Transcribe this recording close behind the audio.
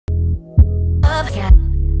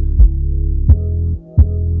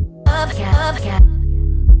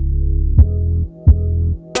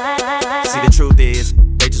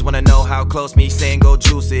how close me saying go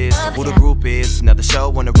juices. Who the group is, another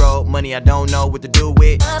show on the road. Money I don't know what to do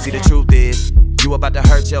with. See, the truth is, you about to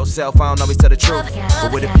hurt yourself. I don't always tell the truth,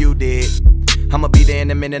 but what if you did? I'ma be there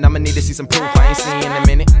in a minute, I'ma need to see some proof. I ain't seeing in a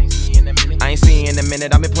minute, I ain't seeing in a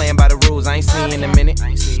minute. I've been playing by the rules, I ain't seeing in a minute,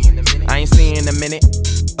 I ain't seeing in a minute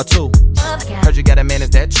or two. Heard you got a man, is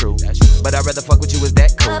that true? But I'd rather fuck with you, is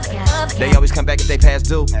that cool? They always come back if they pass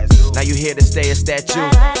due. Now you here to stay, a statue.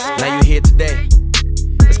 Now you here today.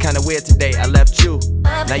 It's kinda weird today, I left you.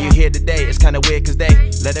 Now you here today, it's kinda weird cause they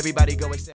let everybody go except